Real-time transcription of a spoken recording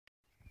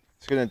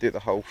It's gonna do the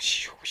whole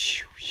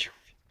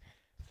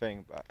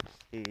thing, but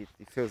he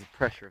feels the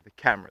pressure of the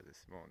camera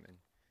this morning.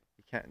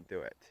 He can't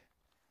do it.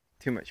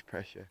 Too much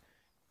pressure.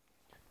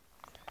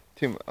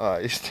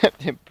 He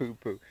stepped in poo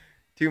poo.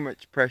 Too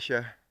much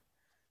pressure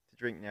to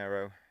drink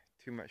narrow.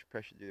 Too much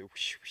pressure to do.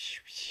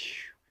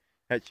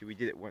 Actually, we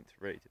did it once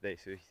already today,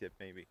 so he said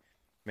maybe,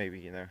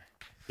 you know,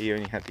 he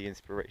only had the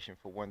inspiration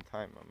for one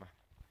time, Mama.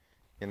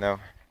 You know,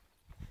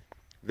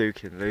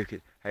 Lucan.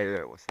 Hey,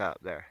 look, what's up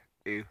there?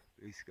 Ooh,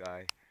 blue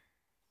sky.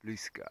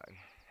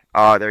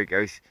 Ah, there he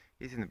goes.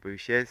 He's in the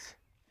bushes.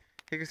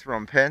 Here's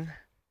Rompin.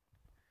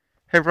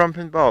 Hey,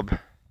 Rompin Bob.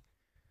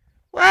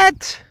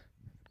 What?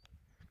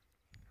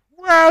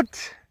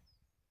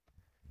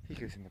 He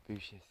goes in the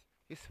bushes.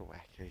 He's so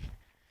wacky.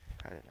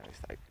 I don't know,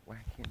 it's like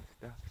wacky and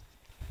stuff.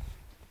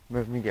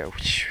 Let me go.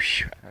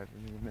 Over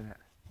in a minute.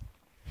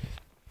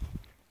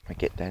 I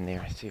get down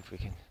there and see if we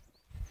can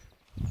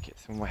get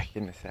some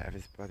wackiness out of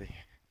his body.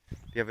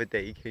 The other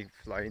day he came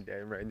flying down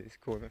around this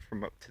corner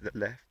from up to the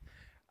left.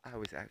 I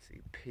was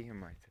absolutely peeing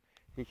myself.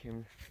 He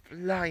came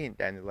flying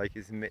down like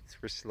his mitts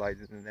were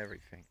sliding and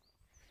everything.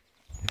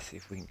 Let's see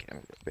if we can get him a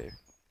little bit.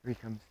 Here he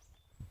comes.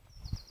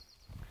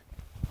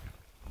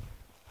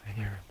 I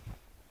hear him.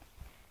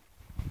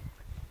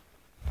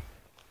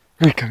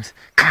 Here he comes.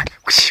 Come on.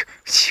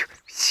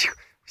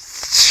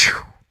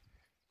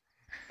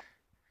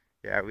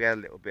 Yeah, we had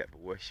a little bit of a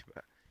whoosh,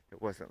 but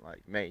it wasn't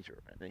like major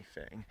or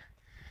anything.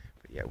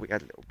 But yeah, we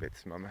had little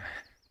bits, Mama.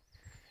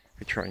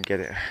 We try and get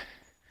it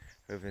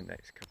over the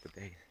next couple of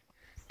days.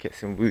 Get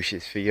some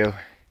whooshes for you.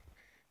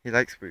 He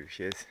likes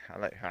whooshes. I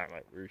like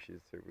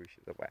whooshes, so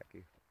whooshes are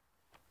wacky.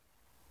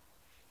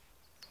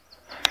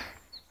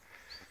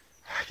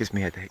 It gives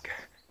me a headache.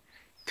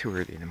 Too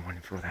early in the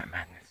morning for all that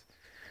madness.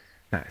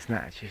 No, it's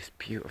not. It's just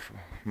beautiful.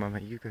 Mama,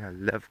 you're gonna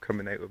love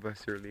coming out with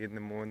us early in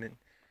the morning.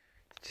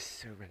 It's just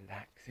so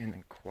relaxing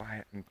and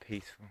quiet and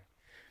peaceful.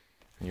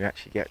 And you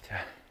actually get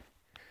to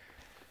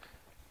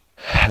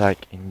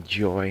like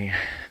enjoy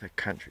the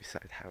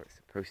countryside how it's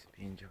supposed to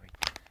be enjoyed.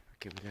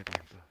 Okay, we love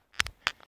you.